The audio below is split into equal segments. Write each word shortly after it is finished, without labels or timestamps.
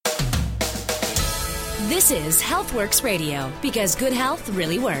This is Healthworx Radio, because good health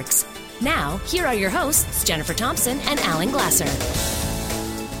really works. Now, here are your hosts, Jennifer Thompson and Alan Glasser.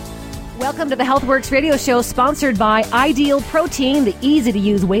 Welcome to the Healthworx Radio Show, sponsored by Ideal Protein, the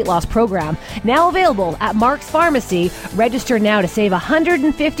easy-to-use weight loss program. Now available at Mark's Pharmacy. Register now to save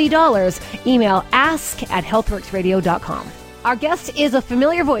 $150. Email ask@healthworxradio.com. Our guest is a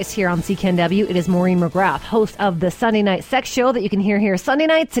familiar voice here on CKNW. It is Maureen McGrath, host of the Sunday Night Sex Show that you can hear here Sunday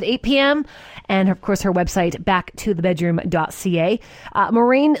nights at 8 p.m. And, of course, her website, backtothebedroom.ca.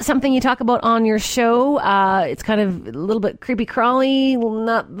 Maureen, something you talk about on your show, it's kind of a little bit creepy-crawly,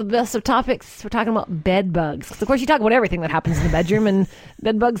 not the best of topics. We're talking about bed bugs. Of course, you talk about everything that happens in the bedroom, and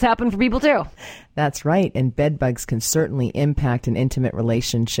bed bugs happen for people, too. That's right. And bed bugs can certainly impact an intimate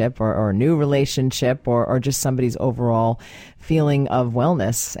relationship or a new relationship or just somebody's overall feeling of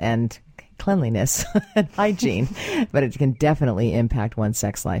wellness and cleanliness and hygiene. But it can definitely impact one's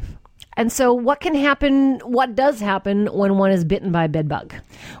sex life. And so what does happen when one is bitten by a bed bug?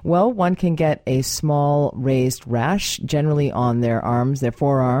 Well, one can get a small raised rash, generally on their arms, their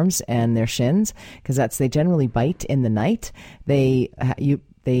forearms and their shins, because they generally bite in the night. They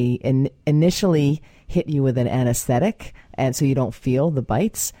initially hit you with an anesthetic, and so you don't feel the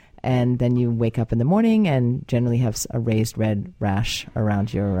bites. And then you wake up in the morning and generally have a raised red rash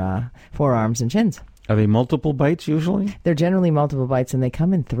around your forearms and shins. Are they multiple bites usually? They're generally multiple bites, and they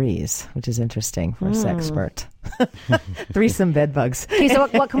come in threes, which is interesting for a sexpert. Threesome bed bugs. Okay, so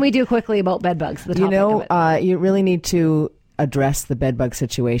what can we do quickly about bed bugs? You really need to address the bed bug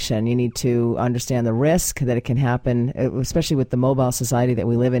situation. You need to understand the risk that it can happen, especially with the mobile society that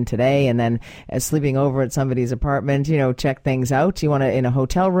we live in today. And then sleeping over at somebody's apartment, check things out. You want to, in a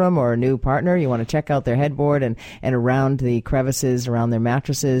hotel room or a new partner, you want to check out their headboard and around the crevices, around their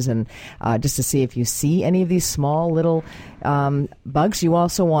mattresses, and just to see if you see any of these small little bugs. You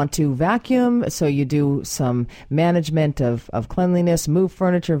also want to vacuum. So you do some management of cleanliness, move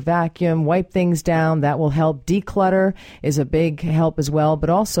furniture, vacuum, wipe things down. That will help. Declutter is a big help as well, but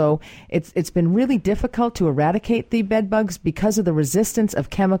also it's been really difficult to eradicate the bed bugs because of the resistance of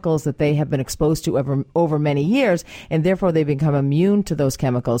chemicals that they have been exposed to over many years, and therefore they become immune to those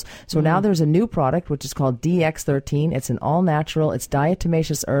chemicals. So now there's a new product which is called DX13. It's an all-natural, it's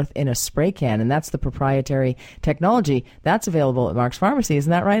diatomaceous earth in a spray can, and that's the proprietary technology. That's available at Mark's Pharmacy.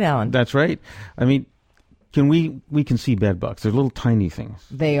 Isn't that right, Alan? That's right. I mean, we can see bed bugs. They're little tiny things.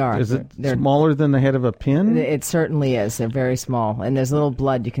 They are. They're smaller than the head of a pin? It certainly is. They're very small. And there's little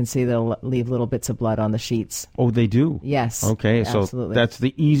blood. You can see they'll leave little bits of blood on the sheets. Oh, they do? Yes. Okay, absolutely. So that's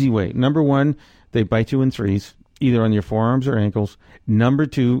the easy way. Number one, they bite you in threes, either on your forearms or ankles. Number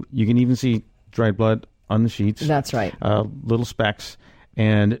two, you can even see dried blood on the sheets. That's right. Little specks.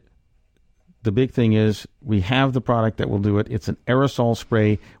 And the big thing is we have the product that will do it. It's an aerosol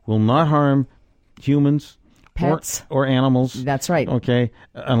spray. Will not harm humans, pets, or animals. That's right. Okay,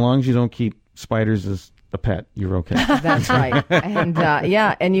 as long as you don't keep spiders as a pet, you're okay. That's right. And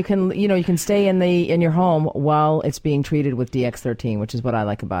and you can stay in your home while it's being treated with DX13, which is what I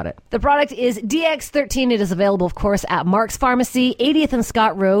like about it. The product is DX13. It is available, of course, at Mark's Pharmacy, 80th and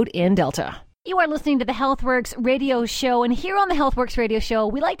Scott Road in Delta. You are listening to the Healthworx Radio Show, and here on the Healthworx Radio Show,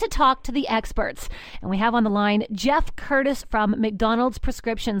 we like to talk to the experts. And we have on the line Jeff Curtis from McDonald's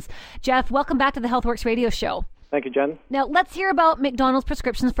Prescriptions. Jeff, welcome back to the Healthworx Radio Show. Thank you, Jen. Now, let's hear about McDonald's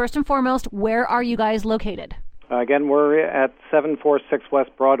Prescriptions. First and foremost, where are you guys located? Again, we're at 746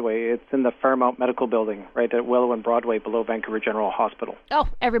 West Broadway. It's in the Fairmount Medical Building, right at Willow and Broadway, below Vancouver General Hospital. Oh,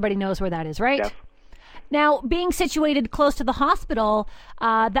 everybody knows where that is, right? Yes. Now, being situated close to the hospital,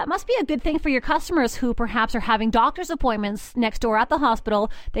 that must be a good thing for your customers who perhaps are having doctor's appointments next door at the hospital.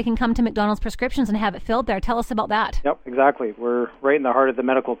 They can come to McDonald's Prescriptions and have it filled there. Tell us about that. Yep, exactly. We're right in the heart of the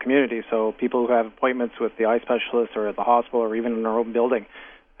medical community, so people who have appointments with the eye specialist or at the hospital or even in their own building,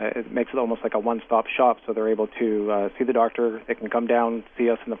 it makes it almost like a one-stop shop, so they're able to see the doctor. They can come down, see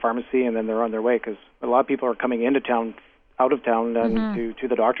us in the pharmacy, and then they're on their way, because a lot of people are coming into town, out of town, and to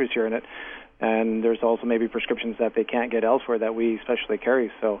the doctors here in it. And there's also maybe prescriptions that they can't get elsewhere that we specially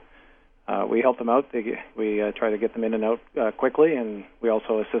carry. So we help them out. We try to get them in and out quickly, and we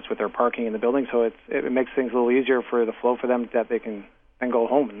also assist with their parking in the building. So it makes things a little easier for the flow for them, that they can then go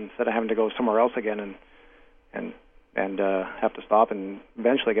home instead of having to go somewhere else again and have to stop and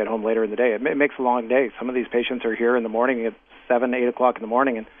eventually get home later in the day. It makes a long day. Some of these patients are here in the morning at 7, 8 o'clock in the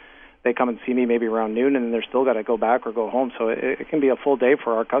morning, and they come and see me maybe around noon, and they're still got to go back or go home. So it can be a full day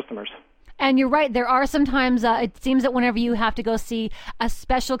for our customers. And you're right. There are sometimes, it seems that whenever you have to go see a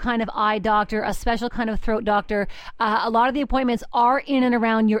special kind of eye doctor, a special kind of throat doctor, a lot of the appointments are in and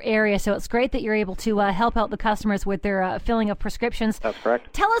around your area. So it's great that you're able to help out the customers with their filling of prescriptions. That's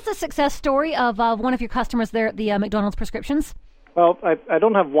correct. Tell us the success story of one of your customers there at the McDonald's prescriptions. Well, I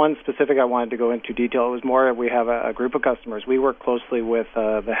don't have one specific I wanted to go into detail. It was more we have a group of customers. We work closely with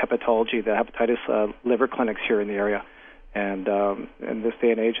the hepatology, the hepatitis liver clinics here in the area. And in this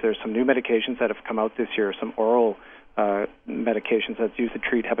day and age, there's some new medications that have come out this year, some oral medications that's used to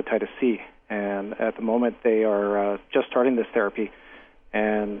treat hepatitis C. And at the moment, they are just starting this therapy.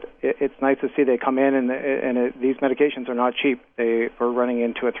 And it's nice to see they come in, and these medications are not cheap. We're running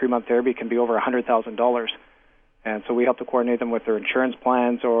into a 3-month therapy can be over $100,000. And so we help to coordinate them with their insurance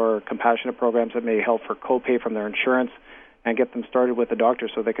plans or compassionate programs that may help for copay from their insurance and get them started with the doctor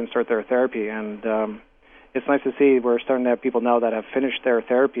so they can start their therapy. And it's nice to see we're starting to have people now that have finished their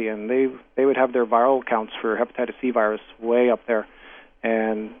therapy, and they would have their viral counts for hepatitis C virus way up there.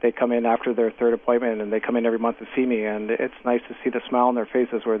 And they come in after their third appointment, and they come in every month to see me. And it's nice to see the smile on their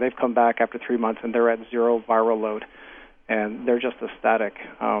faces where they've come back after 3 months and they're at 0 viral load. And they're just ecstatic.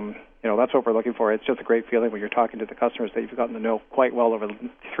 That's what we're looking for. It's just a great feeling when you're talking to the customers that you've gotten to know quite well over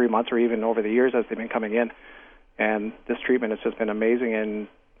 3 months or even over the years as they've been coming in. And this treatment has just been amazing. And,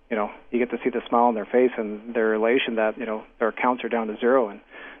 you get to see the smile on their face and their elation that, their counts are down to 0. And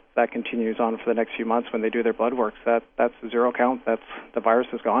that continues on for the next few months when they do their blood works. That's a 0 count. That's the virus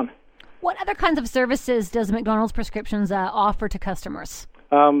is gone. What other kinds of services does McDonald's Prescriptions offer to customers?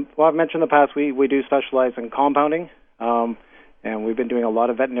 Well, I've mentioned in the past we do specialize in compounding. And we've been doing a lot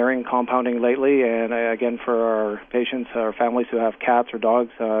of veterinarian compounding lately. And again, for our patients, our families who have cats or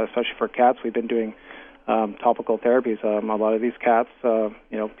dogs, especially for cats, we've been doing topical therapies. A lot of these cats,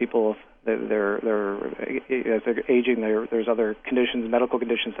 people, they're as they're aging, there's other conditions, medical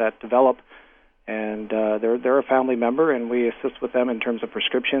conditions that develop, and they're a family member, and we assist with them in terms of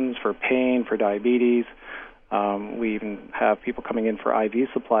prescriptions for pain, for diabetes. We even have people coming in for IV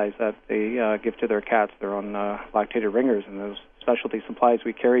supplies that they give to their cats. They're on lactated ringers, and those specialty supplies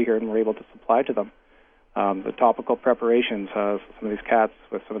we carry here, and we're able to supply to them. The topical preparations, some of these cats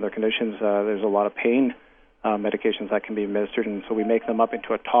with some of their conditions, there's a lot of pain medications that can be administered, and so we make them up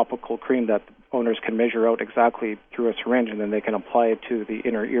into a topical cream that owners can measure out exactly through a syringe, and then they can apply it to the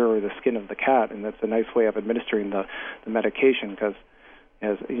inner ear or the skin of the cat, and that's a nice way of administering the medication because,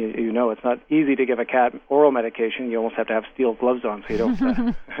 as you know, it's not easy to give a cat oral medication. You almost have to have steel gloves on so you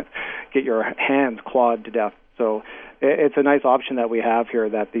don't get your hands clawed to death. So it's a nice option that we have here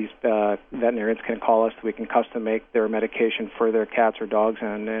that these veterinarians can call us. We can custom make their medication for their cats or dogs,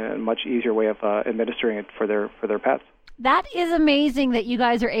 and a much easier way of administering it for their pets. That is amazing that you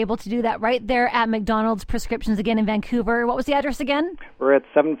guys are able to do that right there at McDonald's Prescriptions again in Vancouver. What was the address again? We're at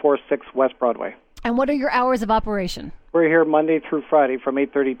 746 West Broadway. And what are your hours of operation? We're here Monday through Friday from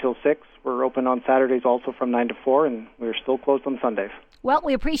 8:30 till 6. We're open on Saturdays also from 9 to 4, and we're still closed on Sundays. Well,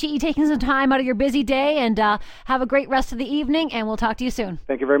 we appreciate you taking some time out of your busy day, and have a great rest of the evening, and we'll talk to you soon.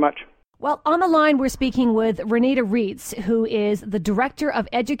 Thank you very much. Well, on the line, we're speaking with Renita Reitz, who is the Director of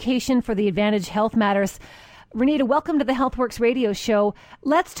Education for the Advantage Health Matters. Renita, welcome to the Healthworx radio show.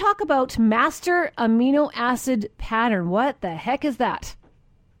 Let's talk about master amino acid pattern. What the heck is that?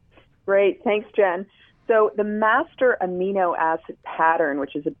 Great. Thanks, Jen. So the master amino acid pattern,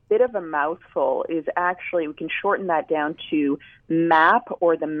 which is a bit of a mouthful, is actually, we can shorten that down to MAP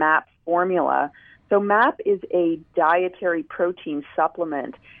or the MAP formula. So MAP is a dietary protein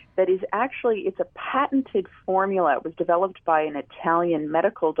supplement that is actually, it's a patented formula. It was developed by an Italian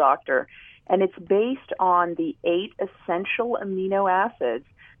medical doctor, and it's based on the 8 essential amino acids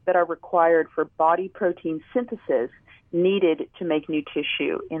that are required for body protein synthesis needed to make new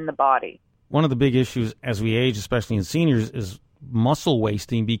tissue in the body. One of the big issues as we age, especially in seniors, is muscle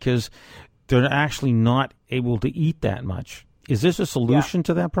wasting because they're actually not able to eat that much. Is this a solution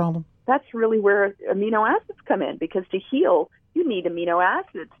to that problem? That's really where amino acids come in, because to heal, you need amino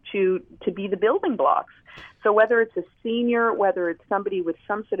acids to be the building blocks. So whether it's a senior, whether it's somebody with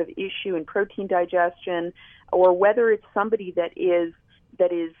some sort of issue in protein digestion, or whether it's somebody that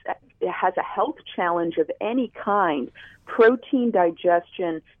has a health challenge of any kind, protein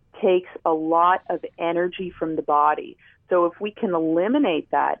digestion takes a lot of energy from the body. So if we can eliminate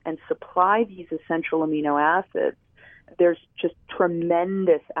that and supply these essential amino acids, there's just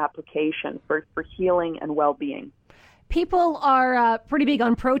tremendous application for healing and well-being. People are pretty big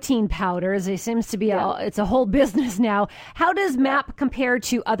on protein powders. It seems to be it's a whole business now. How does MAP compare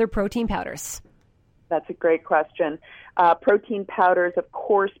to other protein powders? That's a great question. Protein powders, of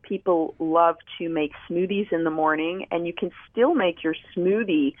course, people love to make smoothies in the morning, and you can still make your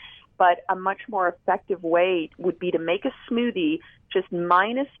smoothie but a much more effective way would be to make a smoothie just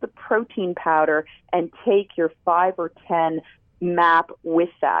minus the protein powder and take your 5 or 10 MAP with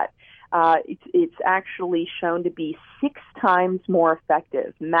that. It's actually shown to be 6 times more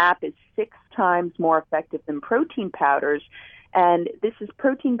effective. MAP is 6 times more effective than protein powders, and this is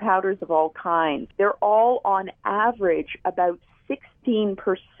protein powders of all kinds. They're all on average about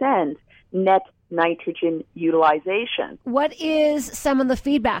 16% net nitrogen utilization. What is some of the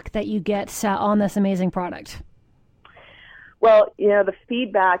feedback that you get on this amazing product? Well, the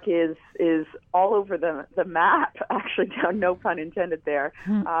feedback is all over the map, actually, no pun intended there.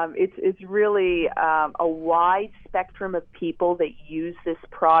 It's really a wide spectrum of people that use this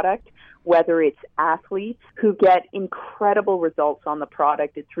product, whether it's athletes who get incredible results on the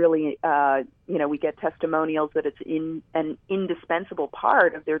product. It's really, we get testimonials that it's an indispensable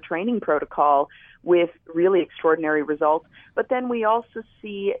part of their training protocol with really extraordinary results. But then we also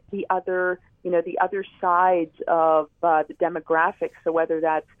see the other sides of the demographics. So whether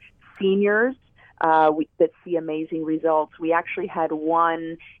that's seniors that see amazing results. We actually had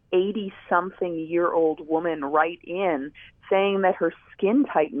one 80-something-year-old woman write in saying that her skin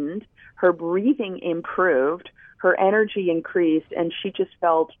tightened, her breathing improved, her energy increased, and she just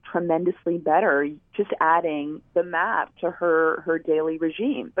felt tremendously better just adding the MAP to her daily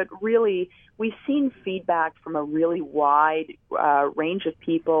regime. But really, we've seen feedback from a really wide range of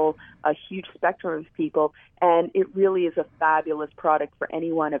people, a huge spectrum of people, and it really is a fabulous product for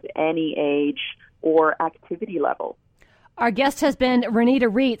anyone of any age or activity level. Our guest has been Renita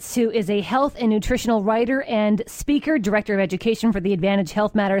Reitz, who is a health and nutritional writer and speaker, director of education for the Advantage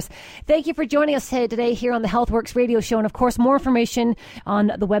Health Matters. Thank you for joining us today here on the Healthworx radio show. And of course, more information on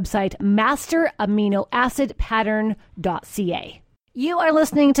the website masteraminoacidpattern.ca. You are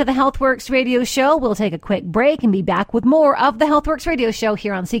listening to the Healthworx radio show. We'll take a quick break and be back with more of the Healthworx radio show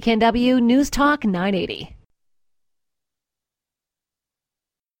here on CKNW News Talk 980.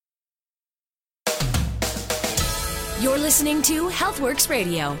 You're listening to Healthworx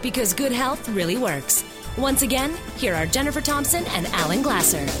Radio, because good health really works. Once again, here are Jennifer Thompson and Alan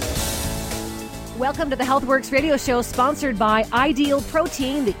Glasser. Welcome to the Healthworx radio show, sponsored by Ideal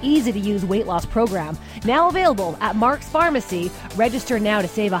Protein, the easy-to-use weight loss program. Now available at Mark's Pharmacy. Register now to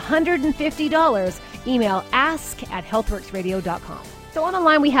save $150. Email ask@healthworxradio.com. So on the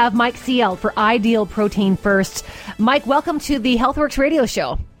line we have Mike CL for Ideal Protein First. Mike, welcome to the Healthworx radio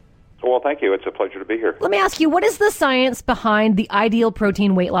show. Well, thank you. It's a pleasure to be here. Let me ask you, what is the science behind the Ideal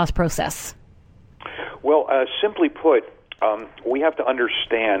Protein weight loss process? Well, simply put, we have to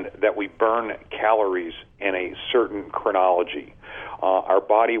understand that we burn calories in a certain chronology. Our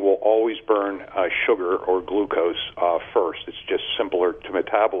body will always burn sugar or glucose first. It's just simpler to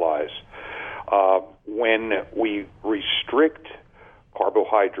metabolize. When we restrict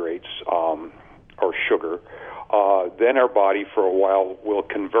carbohydrates or sugar, then our body for a while will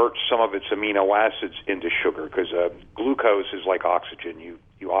convert some of its amino acids into sugar, because glucose is like oxygen.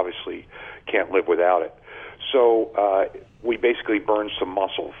 You obviously can't live without it. So we basically burn some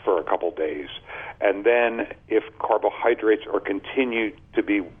muscle for a couple days. And then if carbohydrates are continued to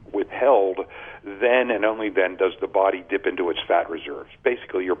be withheld, then and only then does the body dip into its fat reserves.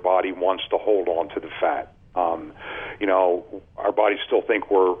 Basically, your body wants to hold on to the fat. Our bodies still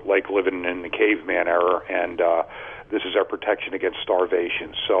think we're like living in the caveman era, and this is our protection against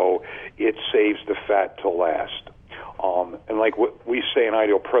starvation. So it saves the fat to last. And like what we say in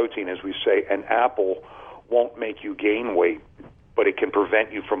Ideal Protein is, we say an apple won't make you gain weight, but it can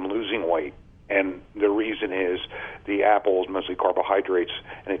prevent you from losing weight. And the reason is the apple is mostly carbohydrates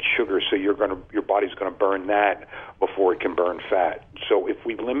and it's sugar, so your body's going to burn that before it can burn fat. So if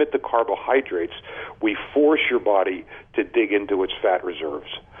we limit the carbohydrates, we force your body to dig into its fat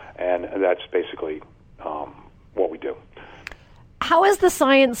reserves, and that's basically what we do. How has the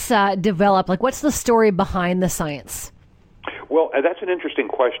science developed? Like, what's the story behind the science? Well, that's an interesting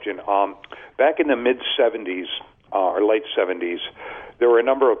question. Back in the mid-'70s or late '70s, there were a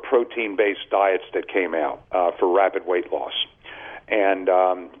number of protein-based diets that came out for rapid weight loss, and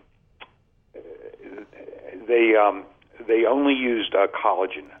they only used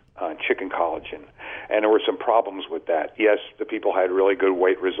collagen, chicken collagen, and there were some problems with that. Yes, the people had really good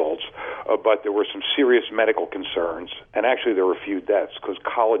weight results, but there were some serious medical concerns, and actually there were a few deaths, because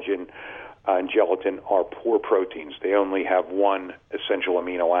collagen and gelatin are poor proteins. They only have one essential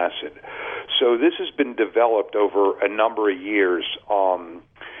amino acid. So this has been developed over a number of years, and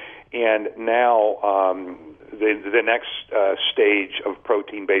now the next stage of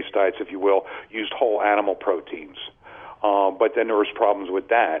protein-based diets, if you will, used whole animal proteins. But then there was problems with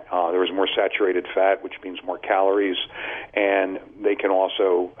that. There was more saturated fat, which means more calories, and they can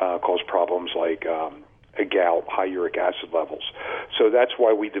also cause problems like gout, high uric acid levels. So that's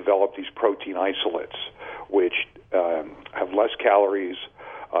why we developed these protein isolates, which have less calories,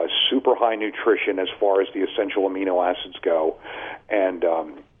 super high nutrition as far as the essential amino acids go, and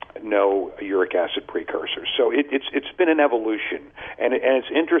no uric acid precursors. So it's been an evolution, and it's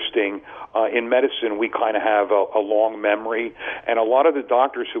interesting. In medicine, we kind of have a long memory, and a lot of the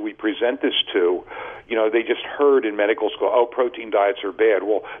doctors who we present this to, they just heard in medical school, oh, protein diets are bad.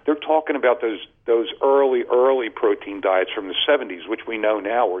 Well, they're talking about those early protein diets from the 70s, which we know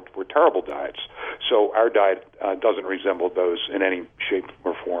now were terrible diets. So our diet doesn't resemble those in any shape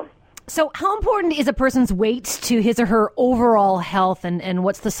or form. So how important is a person's weight to his or her overall health, and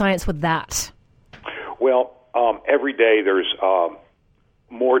what's the science with that? Well, every day there's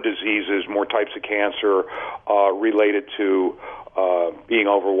more diseases, more types of cancer related to being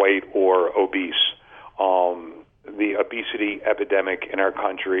overweight or obese. The obesity epidemic in our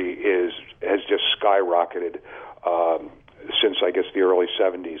country has just skyrocketed since, I guess, the early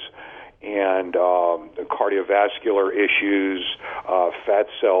 70s. And the cardiovascular issues, fat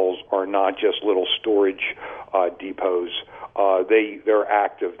cells are not just little storage depots. They're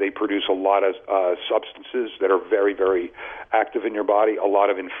active. They produce a lot of substances that are very, very active in your body, a lot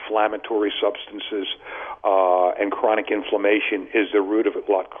of inflammatory substances, and chronic inflammation is the root of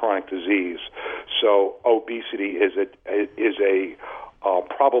a lot of chronic disease. So obesity is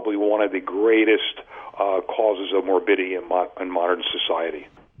probably one of the greatest causes of morbidity in modern society.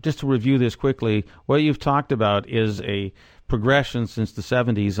 Just to review this quickly, what you've talked about is a progression since the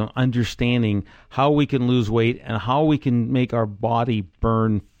 70s on understanding how we can lose weight and how we can make our body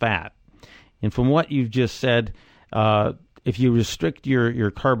burn fat. And from what you've just said, if you restrict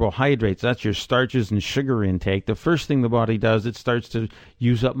your carbohydrates, that's your starches and sugar intake, the first thing the body does, it starts to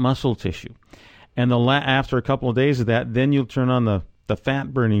use up muscle tissue. And after a couple of days of that, then you'll turn on the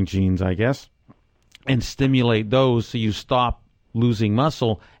fat-burning genes, I guess, and stimulate those so you stop losing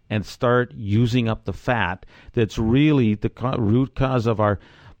muscle and start using up the fat that's really the root cause of our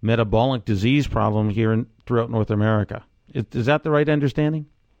metabolic disease problem here throughout North America. Is that the right understanding?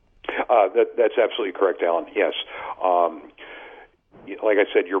 That's absolutely correct, Alan. Yes. Like I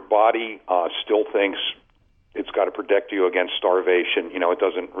said, your body still thinks it's got to protect you against starvation. It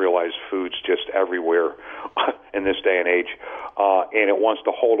doesn't realize food's just everywhere in this day and age, and it wants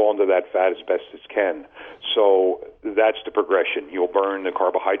to hold on to that fat as best it can. So that's the progression. You'll burn the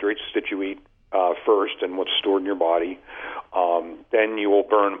carbohydrates that you eat first and what's stored in your body. Then you will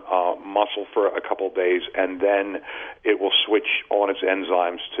burn muscle for a couple of days, and then it will switch on its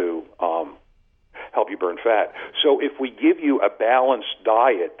enzymes to help you burn fat. So if we give you a balanced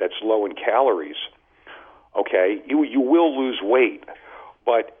diet that's low in calories, okay, you will lose weight.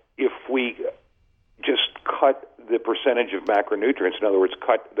 But if we just cut the percentage of macronutrients, in other words,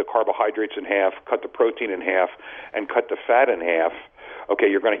 cut the carbohydrates in half, cut the protein in half, and cut the fat in half, okay,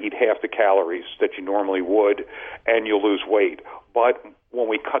 you're going to eat half the calories that you normally would, and you'll lose weight. But when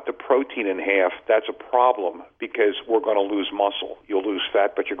we cut the protein in half, that's a problem because we're going to lose muscle. You'll lose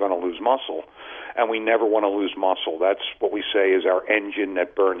fat, but you're going to lose muscle. And we never want to lose muscle. That's what we say is our engine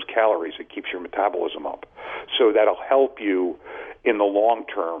that burns calories. It keeps your metabolism up. So that'll help you in the long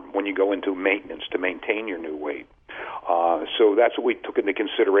term when you go into maintenance to maintain your new weight. So that's what we took into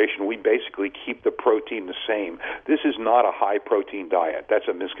consideration. We basically keep the protein the same. This is not a high-protein diet. That's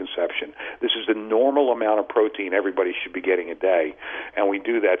a misconception. This is the normal amount of protein everybody should be getting a day, and we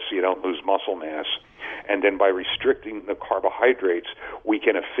do that so you don't lose muscle mass. And then by restricting the carbohydrates, we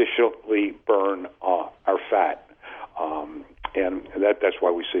can efficiently burn our fat, and that's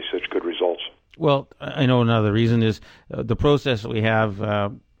why we see such good results. Well, I know another reason is the process that we have,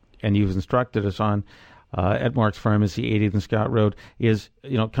 and you've instructed us on, at Mark's Pharmacy, 80th and Scott Road, is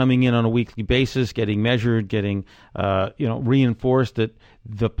coming in on a weekly basis, getting measured, getting reinforced that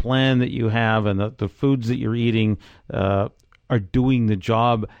the plan that you have and the foods that you're eating are doing the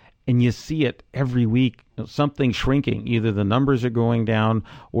job, and you see it every week. Something shrinking, either the numbers are going down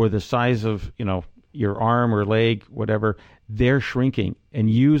or the size of your arm or leg, whatever, they're shrinking, and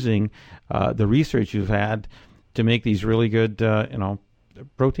using the research you've had to make these really good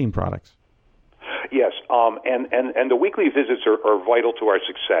protein products. Yes, and the weekly visits are vital to our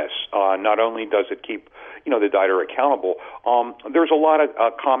success. Not only does it keep the dieter accountable, there's a lot of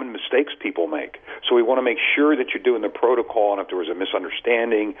common mistakes people make. So we want to make sure that you're doing the protocol, and if there was a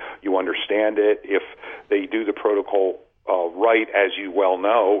misunderstanding, you understand it. If they do the protocol right, as you well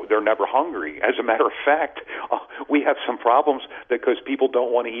know, they're never hungry. As a matter of fact, we have some problems because people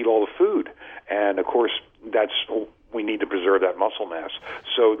don't want to eat all the food. And, of course, that's we need to preserve that muscle mass.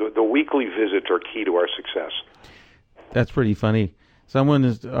 So the weekly visits are key to our success. That's pretty funny. Someone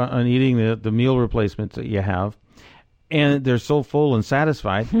is on eating the meal replacements that you have, and they're so full and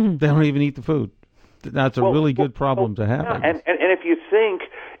satisfied, they don't even eat the food. That's a really good problem to have. Yeah, and if you think,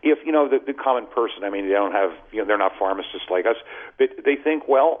 if the common person, I mean, they don't have, they're not pharmacists like us, but they think,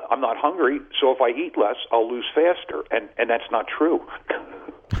 well, I'm not hungry, so if I eat less, I'll lose faster, and that's not true.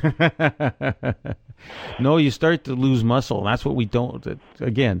 No, you start to lose muscle, and that's what we don't.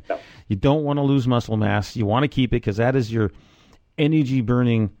 Again, you don't want to lose muscle mass. You want to keep it because that is your energy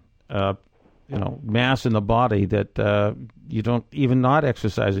burning, mass in the body that you don't, even not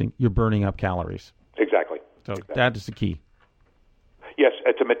exercising, you're burning up calories. Exactly. So that is the key. Yes,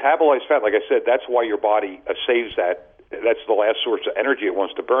 to metabolize fat, like I said, that's why your body saves that. That's the last source of energy it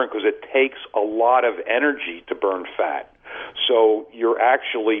wants to burn, because it takes a lot of energy to burn fat. So you're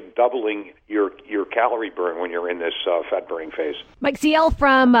actually doubling your calorie burn when you're in this fat burning phase. Mike CL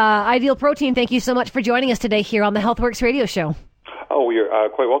from Ideal Protein, thank you so much for joining us today here on the Healthworx radio show. Oh, you're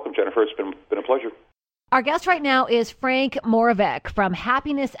quite welcome, Jennifer. It's been a pleasure. Our guest right now is Frank Moravec from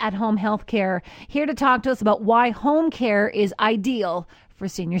Happiness at Home Healthcare, here to talk to us about why home care is ideal for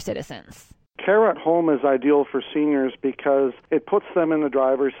senior citizens. Care at home is ideal for seniors because it puts them in the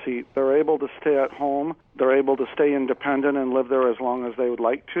driver's seat. They're able to stay at home. They're able to stay independent and live there as long as they would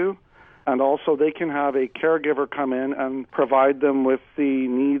like to. And also they can have a caregiver come in and provide them with the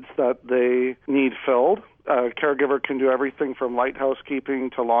needs that they need filled. A caregiver can do everything from light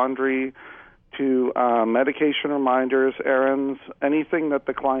housekeeping to laundry to medication reminders, errands, anything that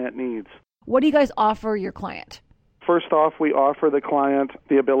the client needs. What do you guys offer your client? First off, we offer the client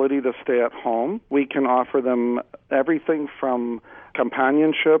the ability to stay at home. We can offer them everything from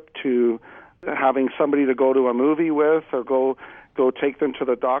companionship to having somebody to go to a movie with, or go take them to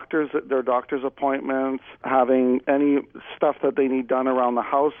their doctor's appointments, having any stuff that they need done around the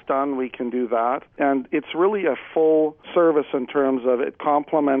house done, we can do that. And it's really a full service in terms of it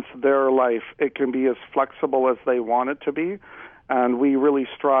complements their life. It can be as flexible as they want it to be. And we really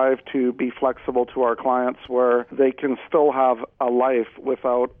strive to be flexible to our clients where they can still have a life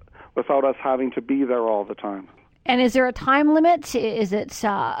without us having to be there all the time. And is there a time limit? Is it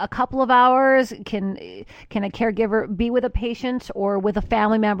a couple of hours? Can a caregiver be with a patient or with a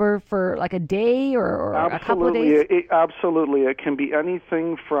family member for like a day or a couple of days? Absolutely. It can be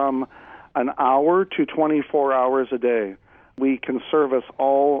anything from an hour to 24 hours a day. We can service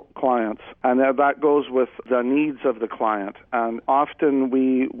all clients, and that goes with the needs of the client. And often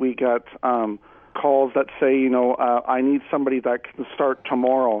we get calls that say, I need somebody that can start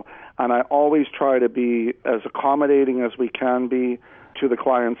tomorrow. And I always try to be as accommodating as we can be to the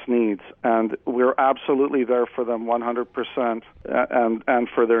client's needs. And we're absolutely there for them 100% and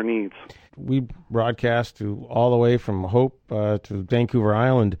for their needs. We broadcast to all the way from Hope to Vancouver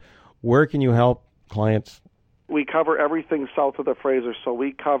Island. Where can you help clients? We cover everything south of the Fraser, so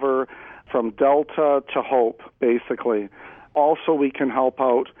we cover from Delta to Hope, basically. Also, we can help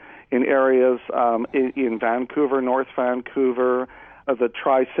out in areas in Vancouver, North Vancouver, the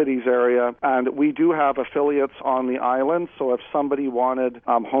Tri-Cities area, and we do have affiliates on the island, so if somebody wanted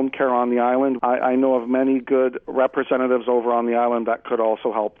home care on the island, I know of many good representatives over on the island that could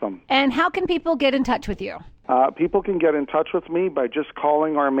also help them. And how can people get in touch with you? People can get in touch with me by just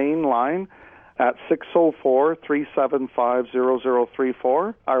calling our main line at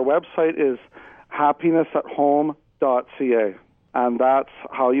 604-375-0034. Our website is happinessathome.ca, and that's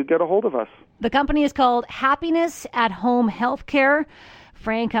how you get a hold of us. The company is called Happiness at Home Healthcare.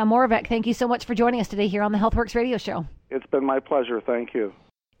 Frank Moravec, thank you so much for joining us today here on the Healthworx radio show. It's been my pleasure. Thank you.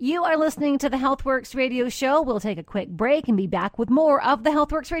 You are listening to the Healthworx radio show. We'll take a quick break and be back with more of the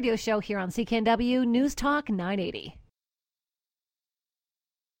Healthworx radio show here on CKNW News Talk 980.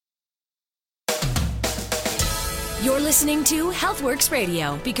 You're listening to Healthworx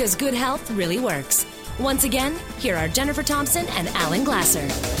Radio, because good health really works. Once again, here are Jennifer Thompson and Alan Glasser.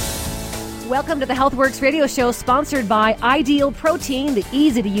 Welcome to the Healthworx radio show, sponsored by Ideal Protein, the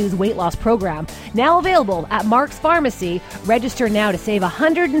easy-to-use weight loss program. Now available at Mark's Pharmacy. Register now to save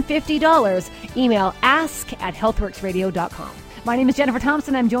 $150. Email ask@healthworxradio.com. My name is Jennifer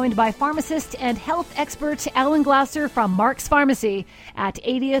Thompson. I'm joined by pharmacist and health expert Alan Glasser from Mark's Pharmacy at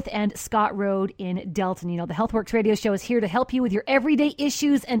 80th and Scott Road in Delton. You know, the Healthworx radio show is here to help you with your everyday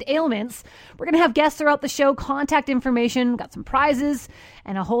issues and ailments. We're going to have guests throughout the show, contact information, got some prizes,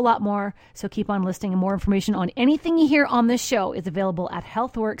 and a whole lot more. So keep on listening, and more information on anything you hear on this show is available at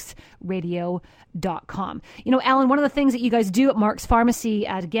healthworxradio.com. You know, Alan, one of the things that you guys do at Mark's Pharmacy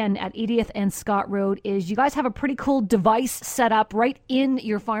at 80th and Scott Road is you guys have a pretty cool device set set up right in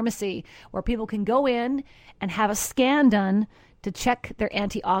your pharmacy where people can go in and have a scan done to check their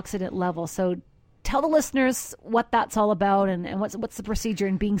antioxidant level. So tell the listeners what that's all about and what's the procedure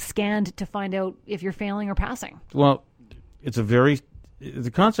in being scanned to find out if you're failing or passing. Well,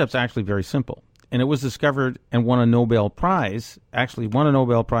 the concept's actually very simple. And it was discovered and won a Nobel Prize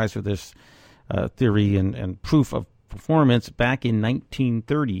for this theory and proof of performance back in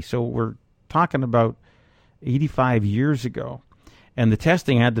 1930. So we're talking about 85 years ago. And the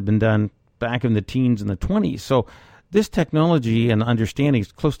testing had to have been done back in the teens and the 20s. So this technology and understanding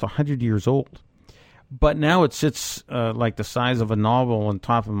is close to 100 years old. But now it sits like the size of a novel on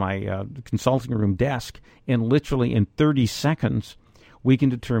top of my consulting room desk. And literally in 30 seconds, we can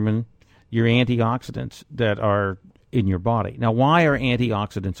determine your antioxidants that are in your body. Now, why are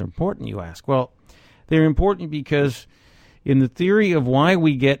antioxidants important, you ask? Well, they're important because in the theory of why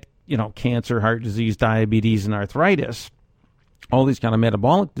we get, cancer, heart disease, diabetes, and arthritis, all these kind of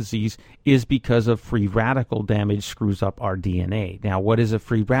metabolic disease is because of free radical damage screws up our DNA. Now, what is a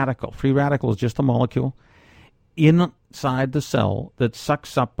free radical? Free radical is just a molecule inside the cell that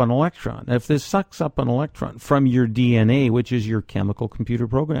sucks up an electron. If this sucks up an electron from your DNA, which is your chemical computer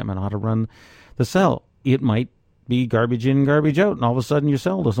program on how to run the cell, it might be garbage in, garbage out, and all of a sudden your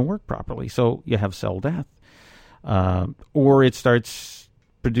cell doesn't work properly. So you have cell death. Or it starts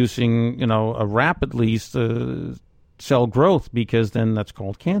producing, a rapidly cell growth, because then that's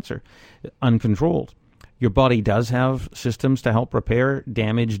called cancer, uncontrolled. Your body does have systems to help repair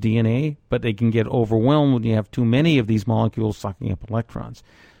damaged DNA, but they can get overwhelmed when you have too many of these molecules sucking up electrons.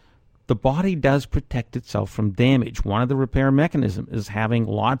 The body does protect itself from damage. One of the repair mechanisms is having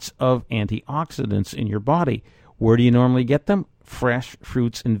lots of antioxidants in your body. Where do you normally get them? Fresh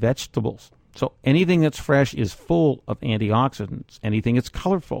fruits and vegetables. So anything that's fresh is full of antioxidants. Anything that's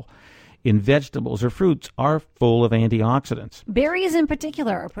colorful in vegetables or fruits are full of antioxidants. Berries in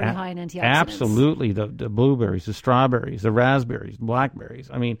particular are pretty high in antioxidants. Absolutely. The blueberries, the strawberries, the raspberries,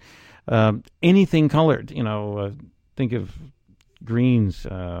 blackberries. I mean, anything colored, think of greens,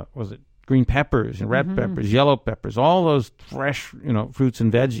 green peppers and red peppers, yellow peppers, all those fresh, fruits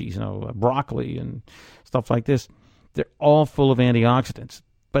and veggies, broccoli and stuff like this. They're all full of antioxidants.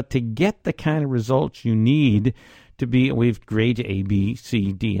 But to get the kind of results you need to be, we've graded A, B,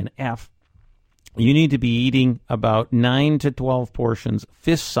 C, D, and F, you need to be eating about 9 to 12 portions,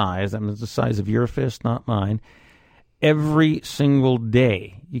 fist size, that means the size of your fist, not mine, every single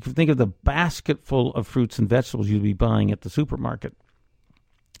day. You can think of the basket full of fruits and vegetables you'd be buying at the supermarket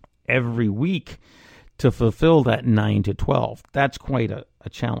every week to fulfill that 9 to 12. That's quite a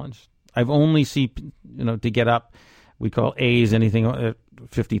challenge. I've only seen, to get up, we call A's anything at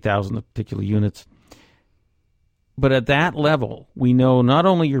 50,000 particular units. But at that level, we know not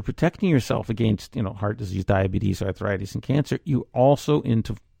only you're protecting yourself against, heart disease, diabetes, arthritis, and cancer, you also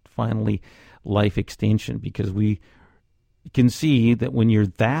into finally life extension, because we can see that when you're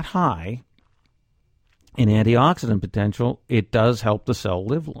that high in antioxidant potential, it does help the cell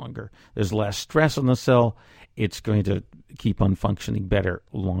live longer. There's less stress on the cell. It's going to keep on functioning better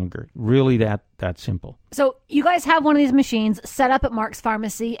longer. Really that simple. So you guys have one of these machines set up at Mark's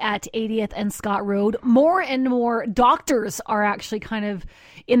Pharmacy at 80th and Scott Road. More and more doctors are actually kind of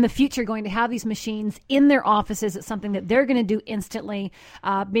in the future going to have these machines in their offices. It's something that they're going to do instantly,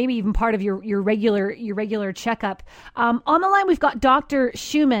 maybe even part of your regular checkup. On the line, we've got Dr.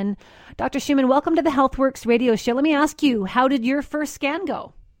 Schumann. Dr. Schumann, welcome to the Healthworx radio show. Let me ask you, how did your first scan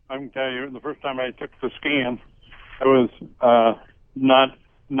go? I can tell you, the first time I took the scan, it was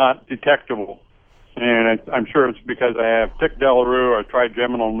not detectable. And I'm sure it's because I have tic Delarue or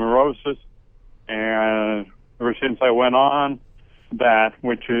trigeminal neurosis. And ever since I went on that,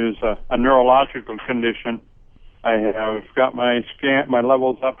 which is a neurological condition, I have got my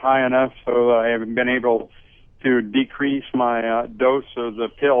levels up high enough so that I have been able to decrease my dose of the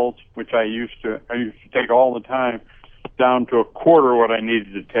pills, which I used to take all the time, down to a quarter what I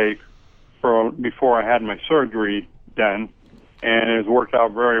needed to take before I had my surgery done, and it has worked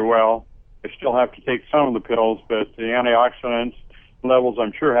out very well. I still have to take some of the pills, but the antioxidants levels,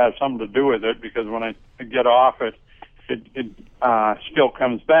 I'm sure, have something to do with it, because when I get off it still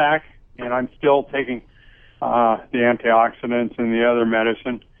comes back, and I'm still taking the antioxidants and the other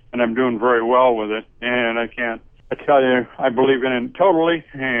medicine, and I'm doing very well with it. And I tell you, I believe in it totally,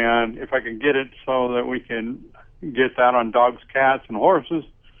 and if I can get it so that we can get that on dogs, cats, and horses,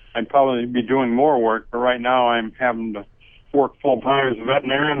 I'd probably be doing more work. But right now I'm having to work full-time as a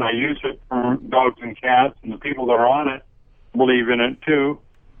veterinarian. I use it for dogs and cats, and the people that are on it believe in it too.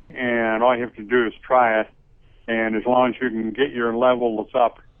 And all you have to do is try it. And as long as you can get your levels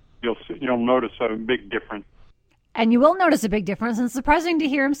up, you'll notice a big difference. And you will notice a big difference. And it's surprising to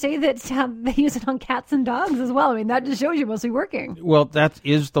hear him say that they use it on cats and dogs as well. I mean, that just shows you mostly working. Well, that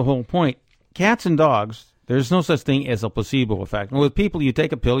is the whole point. Cats and dogs, there's no such thing as a placebo effect. And with people, you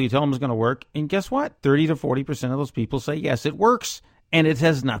take a pill, you tell them it's going to work, and guess what? 30 to 40% of those people say, yes, it works, and it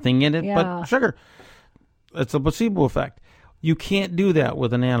has nothing in it but sugar. It's a placebo effect. You can't do that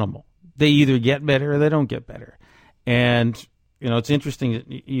with an animal. They either get better or they don't get better. And, it's interesting that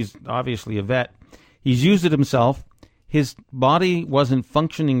he's obviously a vet. He's used it himself. His body wasn't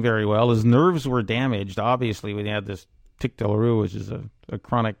functioning very well. His nerves were damaged, obviously, when he had this tic douloureux, which is a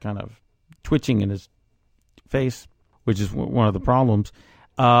chronic kind of twitching in his face, which is one of the problems.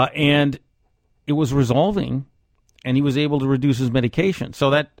 And it was resolving, and he was able to reduce his medication. So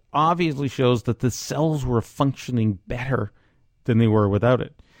that obviously shows that the cells were functioning better than they were without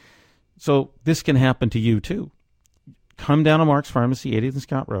it. So this can happen to you, too. Come down to Mark's Pharmacy, 80th and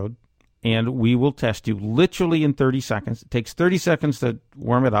Scott Road, and we will test you literally in 30 seconds. It takes 30 seconds to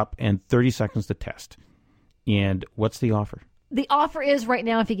warm it up and 30 seconds to test. And what's the offer? The offer is right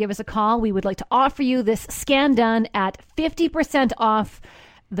now, if you give us a call, we would like to offer you this scan done at 50% off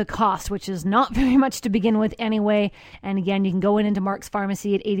the cost, which is not very much to begin with anyway. And again, you can go into Mark's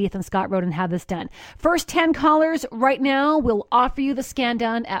Pharmacy at 80th and Scott Road and have this done. First 10 callers right now will offer you the scan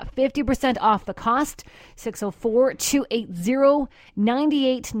done at 50% off the cost.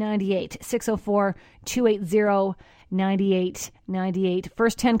 604-280-9898. 604-280-9898.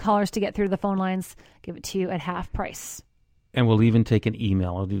 First 10 callers to get through the phone lines, give it to you at half price. And we'll even take an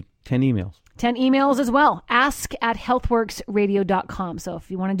email. I'll do 10 emails. 10 emails as well. Ask at healthworksradio.com. So if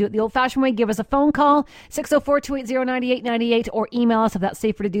you want to do it the old-fashioned way, give us a phone call, 604-280-9898, or email us if that's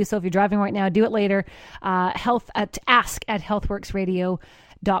safer to do so. If you're driving right now, do it later. Ask at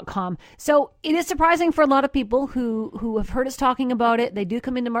healthworksradio.com. So it is surprising for a lot of people who have heard us talking about it. They do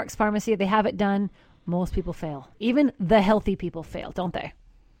come into Mark's Pharmacy. They have it done. Most people fail. Even the healthy people fail, don't they?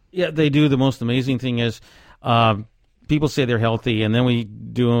 Yeah, they do. The most amazing thing is people say they're healthy, and then we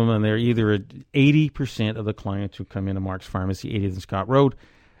do them, and they're either 80% of the clients who come into Mark's Pharmacy, 80th and Scott Road,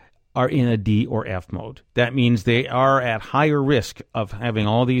 are in a D or F mode. That means they are at higher risk of having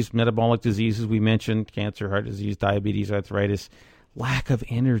all these metabolic diseases we mentioned, cancer, heart disease, diabetes, arthritis, lack of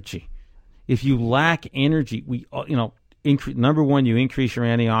energy. If you lack energy, number one, you increase your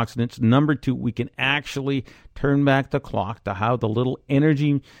antioxidants. Number two, we can actually turn back the clock to how the little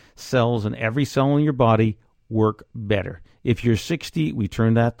energy cells in every cell in your body work better. If you're 60, we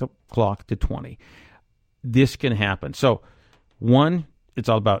turn that clock to 20. This can happen. So, one, it's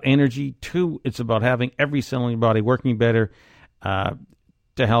all about energy. Two, it's about having every cell in your body working better to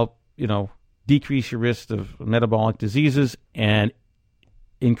help, decrease your risk of metabolic diseases and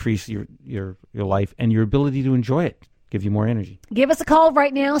increase your life and your ability to enjoy it. Give you more energy. Give us a call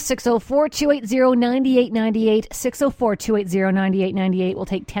right now, 604-280-9898, 604-280-9898. We'll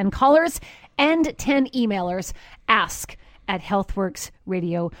take 10 callers and 10 emailers. Ask at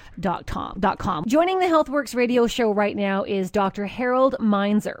healthworksradio.com. Joining the Healthworx radio show right now is Dr. Harold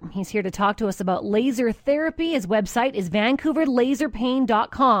Meinzer. He's here to talk to us about laser therapy. His website is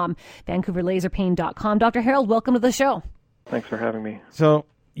VancouverLaserPain.com. VancouverLaserPain.com. Dr. Harold, welcome to the show. Thanks for having me. So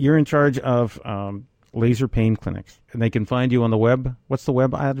you're in charge of laser pain clinics, and they can find you on the web. What's the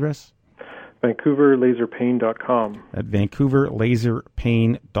web address? VancouverLaserPain.com. At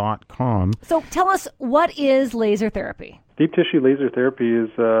VancouverLaserPain.com. So tell us, what is laser therapy? Deep tissue laser therapy is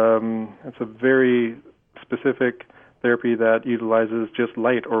it's a very specific therapy that utilizes just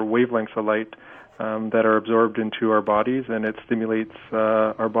light or wavelengths of light that are absorbed into our bodies, and it stimulates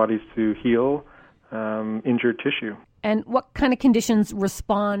our bodies to heal injured tissue. And what kind of conditions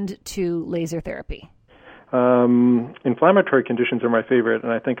respond to laser therapy? Inflammatory conditions are my favorite,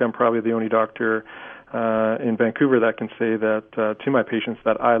 and I think I'm probably the only doctor in Vancouver that can say that to my patients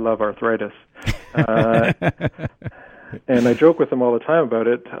that I love arthritis. And I joke with them all the time about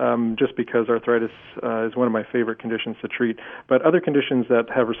it, just because arthritis is one of my favorite conditions to treat. But other conditions that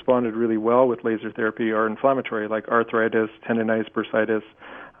have responded really well with laser therapy are inflammatory, like arthritis, tendonitis, bursitis,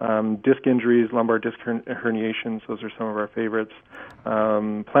 disc injuries, lumbar disc herniations. Those are some of our favorites.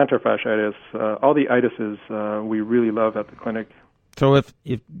 Plantar fasciitis, all the itises we really love at the clinic. So if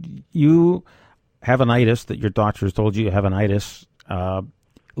you have an itis that your doctor has told you have an itis,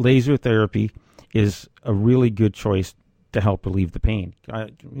 laser therapy is a really good choice to help relieve the pain.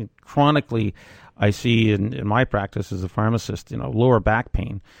 Chronically, I see in my practice as a pharmacist, lower back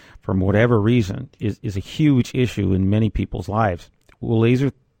pain from whatever reason is a huge issue in many people's lives. Will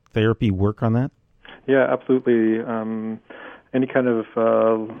laser therapy work on that? Yeah, absolutely. any kind of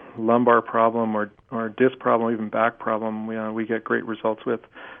lumbar problem or disc problem, even back problem, we get great results with.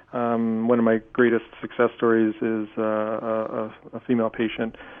 One of my greatest success stories is a female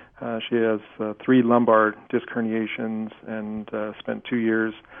patient. She has 3 lumbar disc herniations and spent 2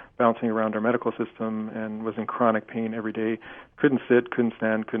 years bouncing around our medical system and was in chronic pain every day. Couldn't sit, couldn't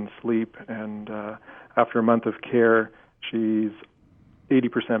stand, couldn't sleep. And after a month of care, she's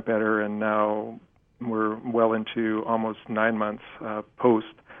 80% better, and now we're well into almost 9 months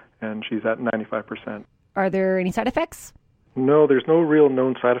post, and she's at 95%. Are there any side effects? No, there's no real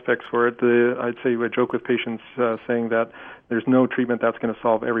known side effects for it. I'd say I joke with patients saying that there's no treatment that's going to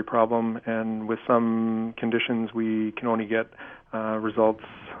solve every problem, and with some conditions we can only get results.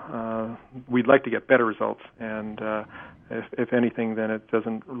 We'd like to get better results, and if anything, then it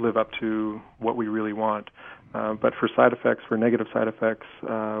doesn't live up to what we really want. But for side effects, for negative side effects,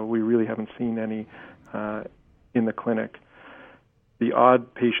 we really haven't seen any in the clinic. The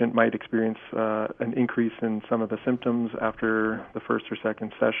odd patient might experience an increase in some of the symptoms after the first or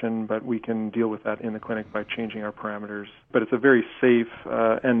second session, but we can deal with that in the clinic by changing our parameters. But it's a very safe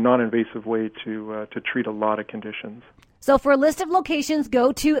and non-invasive way to treat a lot of conditions. So for a list of locations,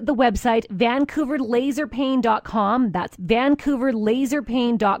 go to the website vancouverlaserpain.com. That's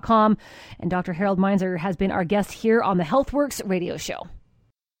vancouverlaserpain.com. And Dr. Harold Meinzer has been our guest here on the Healthworx radio show.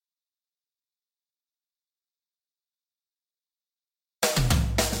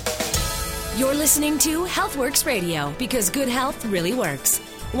 You're listening to Healthworx Radio, because good health really works.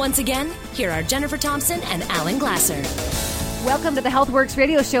 Once again, here are Jennifer Thompson and Alan Glasser. Welcome to the Healthworx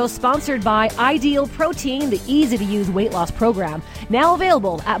radio show, sponsored by Ideal Protein, the easy-to-use weight loss program. Now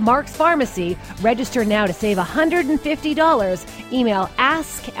available at Mark's Pharmacy. Register now to save $150. Email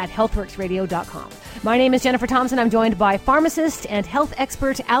ask@healthworxradio.com. My name is Jennifer Thompson. I'm joined by pharmacist and health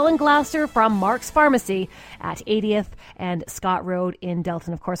expert Alan Glasser from Mark's Pharmacy at 80th and Scott Road in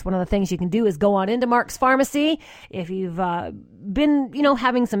Delton. Of course, one of the things you can do is go on into Mark's Pharmacy. If you've been,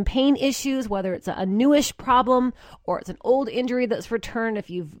 having some pain issues, whether it's a newish problem or it's an old injury that's returned, if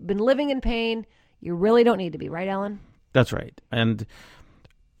you've been living in pain, you really don't need to be, right, Alan? That's right. And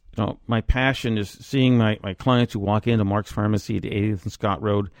my passion is seeing my clients who walk into Mark's Pharmacy at 80th and Scott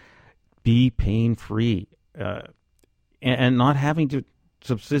Road be pain-free and not having to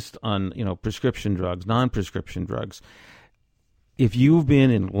subsist on, prescription drugs, non-prescription drugs. If you've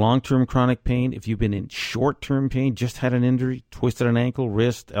been in long-term chronic pain, if you've been in short-term pain, just had an injury, twisted an ankle,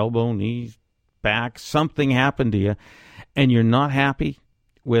 wrist, elbow, knee, back, something happened to you, and you're not happy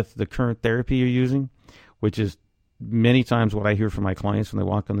with the current therapy you're using, which is many times what I hear from my clients when they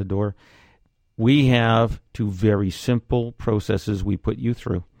walk in the door, we have 2 very simple processes we put you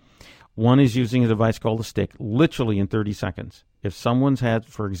through. One is using a device called a stick, literally in 30 seconds. If someone's had,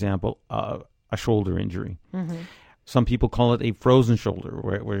 for example, a shoulder injury, some people call it a frozen shoulder,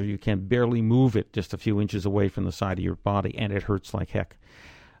 where you can barely move it just a few inches away from the side of your body, and it hurts like heck.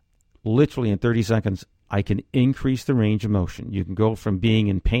 Literally in 30 seconds, I can increase the range of motion. You can go from being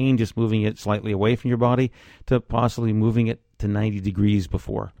in pain, just moving it slightly away from your body, to possibly moving it to 90 degrees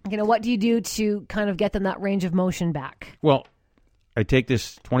before. What do you do to kind of get them that range of motion back? Well, I take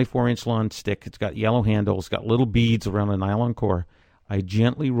this 24-inch long stick. It's got yellow handles, got little beads around a nylon core. I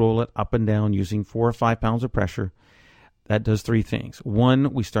gently roll it up and down using 4 or 5 pounds of pressure. That does 3 things.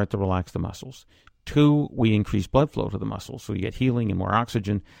 1, we start to relax the muscles. 2, we increase blood flow to the muscles, so you get healing and more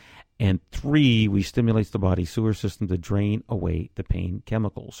oxygen. And 3, we stimulate the body sewer system to drain away the pain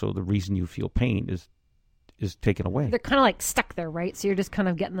chemicals. So the reason you feel pain is taken away. They're kind of like stuck there, right? So you're just kind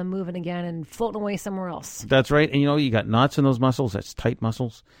of getting them moving again and floating away somewhere else. That's right. And you got knots in those muscles. That's tight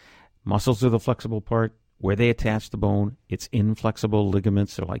muscles. Muscles are the flexible part. Where they attach the bone, it's inflexible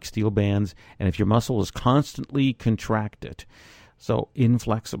ligaments. They're like steel bands. And if your muscle is constantly contracted, so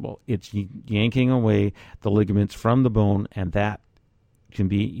inflexible, it's yanking away the ligaments from the bone, and that can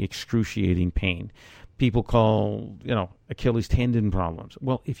be excruciating pain. People call, Achilles tendon problems.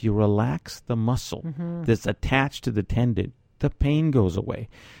 Well, if you relax the muscle that's attached to the tendon, the pain goes away.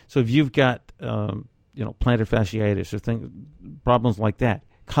 So if you've got, plantar fasciitis or problems like that,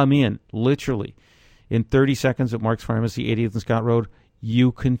 come in literally in 30 seconds at Mark's Pharmacy, 80th and Scott Road.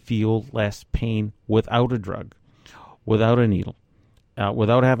 You can feel less pain without a drug, without a needle,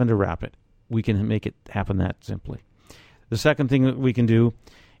 without having to wrap it. We can make it happen that simply. The second thing that we can do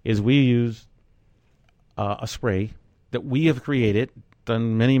is we use a spray that we have created,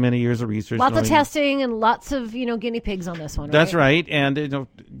 done many, many years of research. Lots of testing and lots of, guinea pigs on this one, right? That's right. And,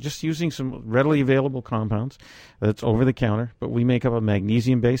 just using some readily available compounds that's over the counter. But we make up a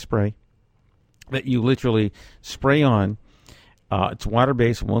magnesium-based spray that you literally spray on. It's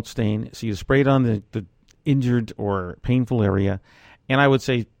water-based, it won't stain. So you spray it on the injured or painful area. And I would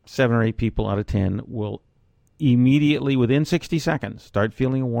say 7 or 8 people out of 10 will immediately, within 60 seconds, start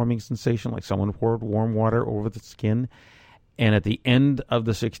feeling a warming sensation, like someone poured warm water over the skin. And at the end of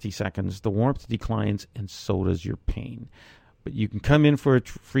the 60 seconds, the warmth declines, and so does your pain. But you can come in for a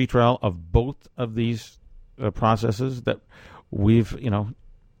free trial of both of these processes that we've,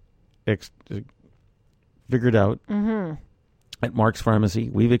 figured out at Mark's Pharmacy.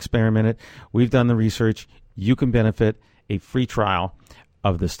 We've experimented. We've done the research. You can benefit a free trial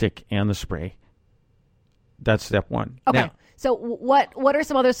of the stick and the spray. That's step one. Okay. Now, so what are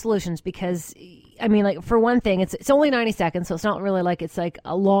some other solutions? Because, I mean, like, for one thing, it's only 90 seconds, so it's not really like it's like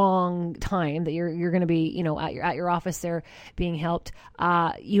a long time that you're going to be, at your office there being helped.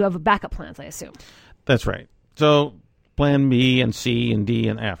 You have backup plans, I assume. That's right. So plan B and C and D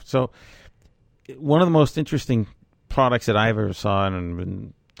and F. So one of the most interesting products that I've ever saw, and I've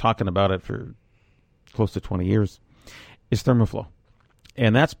been talking about it for close to 20 years, is Thermoflow.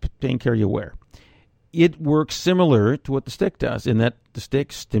 And that's pain care you wear. It works similar to what the stick does in that the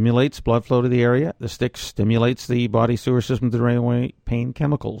stick stimulates blood flow to the area. The stick stimulates the body sewer system to drain away pain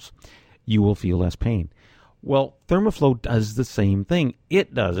chemicals. You will feel less pain. Well, Thermoflow does the same thing.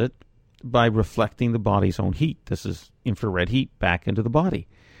 It does it by reflecting the body's own heat. This is infrared heat back into the body.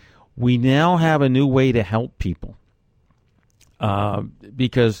 We now have a new way to help people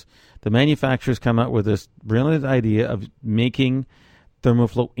because the manufacturers come out with this brilliant idea of making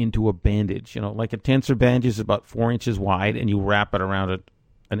Thermoflow into a bandage. Like a tensor bandage is about 4 inches wide, and you wrap it around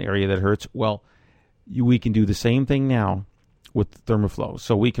an area that hurts. Well, we can do the same thing now with Thermoflow.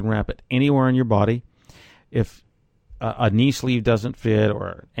 So we can wrap it anywhere on your body. If a knee sleeve doesn't fit or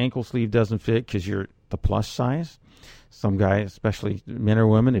an ankle sleeve doesn't fit because you're the plus size, some guys, especially men or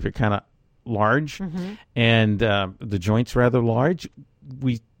women, if you're kind of large and the joint's rather large,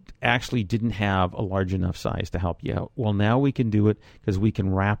 we actually didn't have a large enough size to help you out. Well, now we can do it because we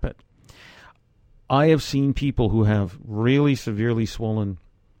can wrap it. I have seen people who have really severely swollen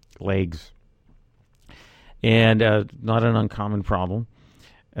legs, and not an uncommon problem.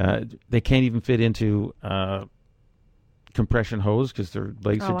 They can't even fit into compression hose because their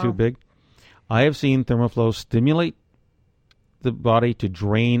legs are too big. I have seen Thermoflow stimulate the body to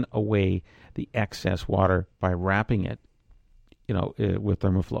drain away the excess water by wrapping it with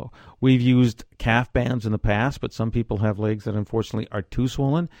Thermoflow. We've used calf bands in the past, but some people have legs that unfortunately are too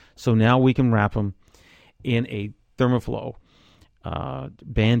swollen. So now we can wrap them in a Thermoflow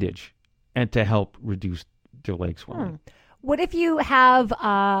bandage and to help reduce their leg swelling. What if you have,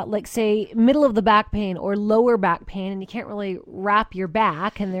 say, middle of the back pain or lower back pain, and you can't really wrap your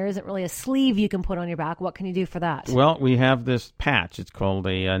back, and there isn't really a sleeve you can put on your back? What can you do for that? Well, we have this patch. It's called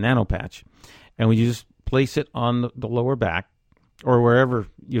a nano patch, and we just place it on the lower back, or wherever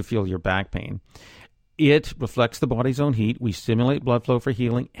you feel your back pain. It reflects the body's own heat. We stimulate blood flow for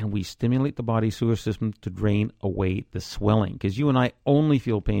healing, and we stimulate the body sewer system to drain away the swelling, because you and I only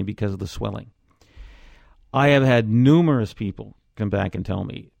feel pain because of the swelling. I have had numerous people come back and tell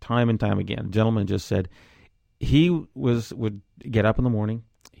me time and time again. A gentleman just said he would get up in the morning,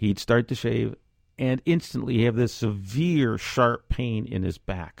 he'd start to shave, and instantly he have this severe, sharp pain in his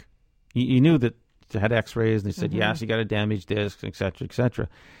back. He knew that had x-rays, and they said, yes, you got a damaged disc, et cetera, et cetera.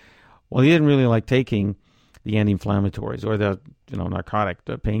 Well, he didn't really like taking the anti-inflammatories or the narcotic,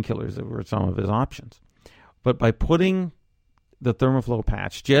 the painkillers that were some of his options. But by putting the Thermoflow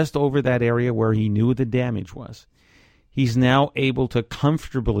patch just over that area where he knew the damage was, he's now able to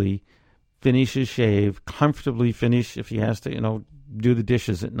comfortably finish his shave, comfortably finish if he has to, do the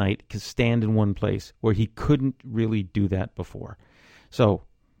dishes at night, stand in one place where he couldn't really do that before. So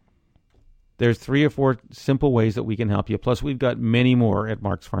there's 3 or 4 simple ways that we can help you. Plus, we've got many more at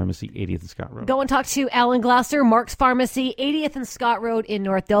Mark's Pharmacy, 80th and Scott Road. Go and talk to Alan Glasser, Mark's Pharmacy, 80th and Scott Road in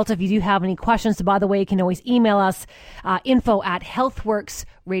North Delta. If you do have any questions, by the way, you can always email us,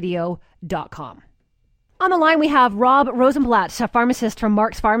 info@healthworksradio.com. On the line, we have Rob Rosenblatt, a pharmacist from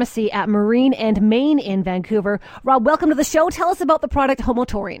Mark's Pharmacy at Marine and Main in Vancouver. Rob, welcome to the show. Tell us about the product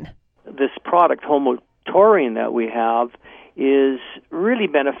Homotaurine. This product, Homotaurine, that we have is really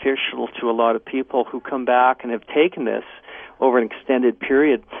beneficial to a lot of people who come back and have taken this over an extended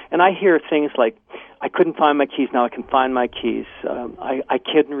period. And I hear things like, I couldn't find my keys, now I can find my keys. I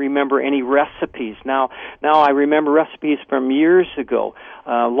couldn't remember any recipes. Now I remember recipes from years ago.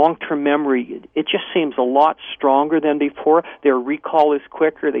 Long-term memory, it just seems a lot stronger than before. Their recall is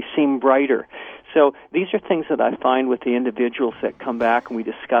quicker. They seem brighter. So these are things that I find with the individuals that come back and we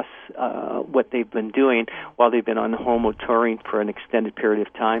discuss what they've been doing while they've been on the Homotaurine for an extended period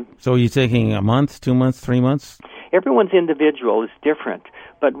of time. So are you taking a month, 2 months, 3 months? Everyone's individual is different,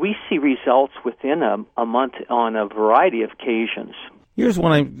 but we see results within a month on a variety of occasions. Here's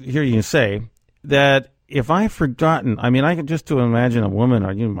what I hear you say, that if I've forgotten, I mean, I can just to imagine a woman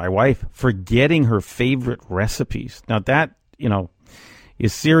or my wife forgetting her favorite recipes. Now that,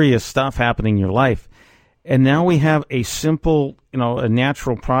 is serious stuff happening in your life. And now we have a simple, a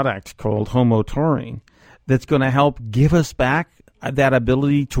natural product called Homotaurine that's going to help give us back that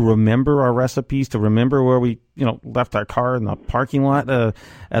ability to remember our recipes, to remember where we, left our car in the parking lot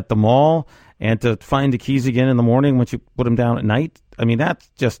at the mall, and to find the keys again in the morning once you put them down at night. I mean, that's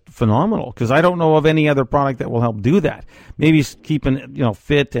just phenomenal, because I don't know of any other product that will help do that. Maybe keeping,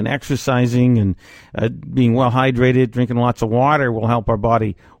 fit and exercising and being well hydrated, drinking lots of water will help our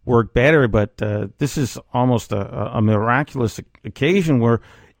body work better. But this is almost a miraculous occasion where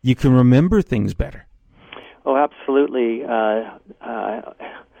you can remember things better. Oh, absolutely.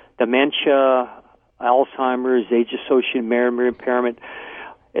 Dementia, Alzheimer's, age-associated memory impairment.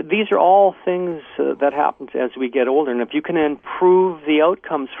 These are all things that happen as we get older. And if you can improve the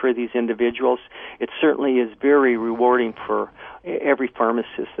outcomes for these individuals, it certainly is very rewarding for every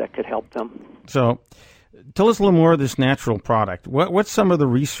pharmacist that could help them. So tell us a little more of this natural product. What's some of the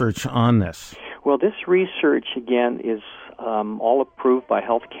research on this? Well, this research, again, is all approved by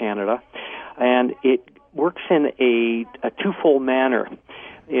Health Canada, and it works in a twofold manner.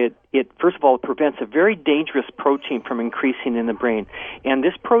 It first of all prevents a very dangerous protein from increasing in the brain, and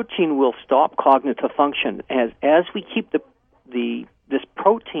this protein will stop cognitive function. As we keep this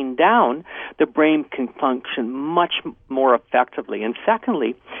protein down, the brain can function much more effectively. And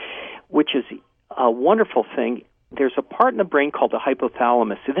secondly, which is a wonderful thing, there's a part in the brain called the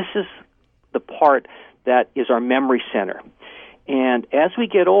hypothalamus. So this is the part that is our memory center. And as we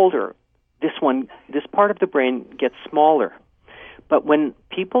get older, this part of the brain gets smaller. But when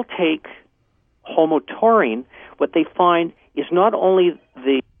people take Homotaurine, what they find is not only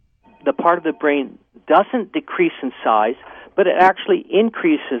the part of the brain doesn't decrease in size, but it actually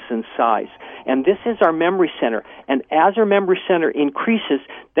increases in size. And this is our memory center. And as our memory center increases,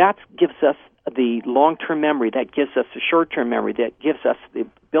 that gives us the long-term memory, that gives us the short-term memory, that gives us the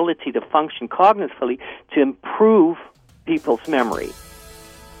ability to function cognitively to improve people's memory.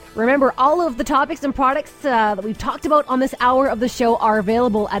 Remember, all of the topics and products that we've talked about on this hour of the show are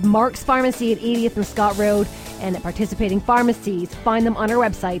available at Mark's Pharmacy at 80th and Scott Road and at participating pharmacies. Find them on our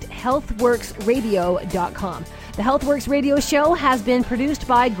website, healthworksradio.com. The Healthworx Radio Show has been produced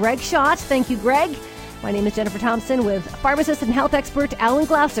by Greg Schott. Thank you, Greg. My name is Jennifer Thompson with pharmacist and health expert Alan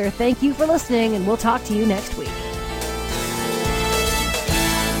Glasser. Thank you for listening, and we'll talk to you next week.